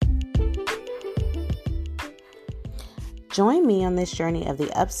Join me on this journey of the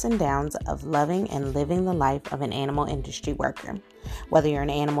ups and downs of loving and living the life of an animal industry worker. Whether you're an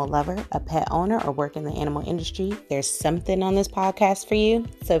animal lover, a pet owner, or work in the animal industry, there's something on this podcast for you.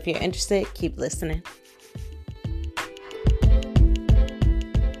 So if you're interested, keep listening.